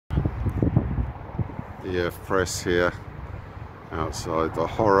EF Press here outside the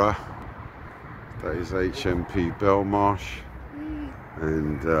horror that is HMP Belmarsh,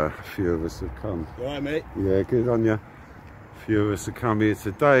 and a few of us have come. Alright, mate. Yeah, good on you. A few of us have come here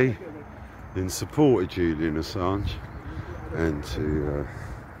today in support of Julian Assange and to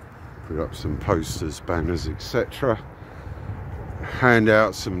put up some posters, banners, etc. Hand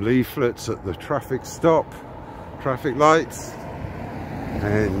out some leaflets at the traffic lights,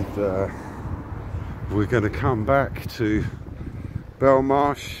 and we're going to come back to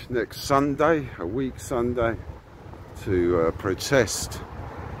Belmarsh next Sunday, a week Sunday, to protest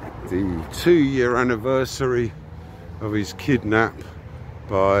the 2-year anniversary of his kidnap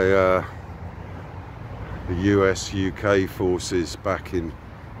by the US-UK forces back in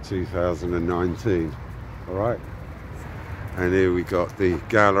 2019. All right, and here we got the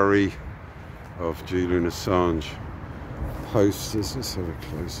gallery of Julian Assange posters. Let's have a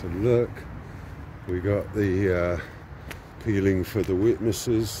closer look. We got the appealing for the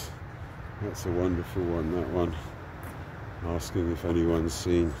witnesses. That's a wonderful one, that one. Asking if anyone's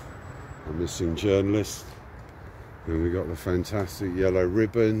seen a missing journalist. And we got the fantastic yellow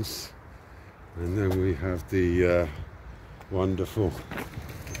ribbons. And then we have the wonderful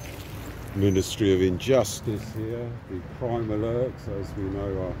Ministry of Injustice here. The crime alerts, as we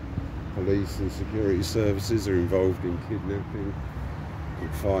know, our police and security services are involved in kidnapping,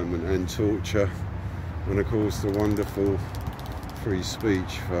 confinement and torture. And of course the wonderful free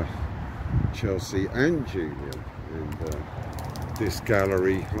speech for Chelsea and Julian. And this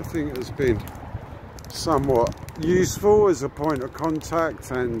gallery, I think, has been somewhat useful as a point of contact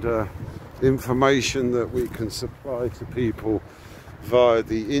and information that we can supply to people via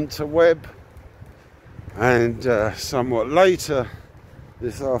the interweb. And somewhat later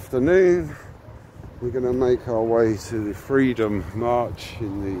this afternoon we're going to make our way to the Freedom March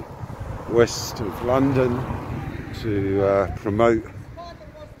in the west of London to promote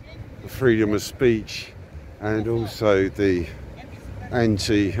the freedom of speech and also the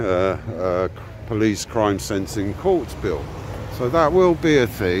anti-police crime sentencing courts bill. So that will be a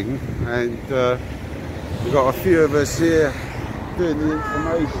thing, and we've got a few of us here doing the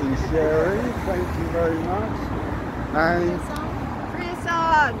information sharing. Thank you very much. And free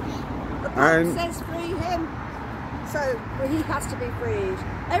Assange. The Pope says free him, so he has to be freed.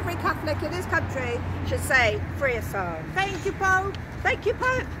 Every Catholic in this country should say free Assange. Thank you, Pope. Thank you,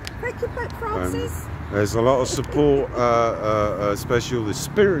 Pope. Thank you, Pope Francis. There's a lot of support, especially the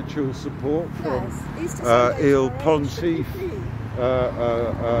spiritual support from Il Pontife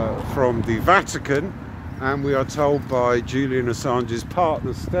from the Vatican, and we are told by Julian Assange's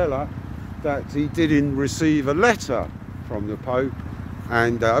partner Stella that he didn't receive a letter from the Pope,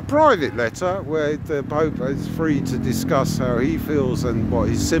 and a private letter where the Pope is free to discuss how he feels and what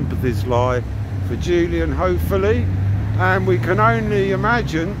his sympathies lie for Julian, hopefully. And we can only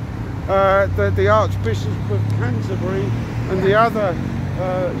imagine that the Archbishop of Canterbury and the other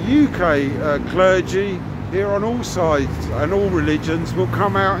UK clergy here on all sides and all religions will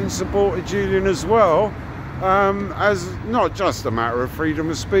come out in support of Julian as well, as not just a matter of freedom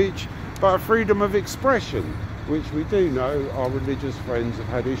of speech, but a freedom of expression, which we do know our religious friends have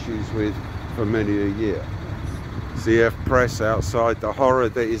had issues with for many a year. EF Press outside the horror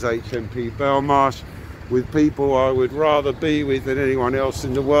that is HMP Belmarsh, with people I would rather be with than anyone else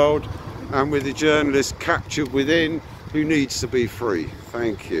in the world, and with a journalist captured within who needs to be free.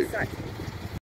 Thank you.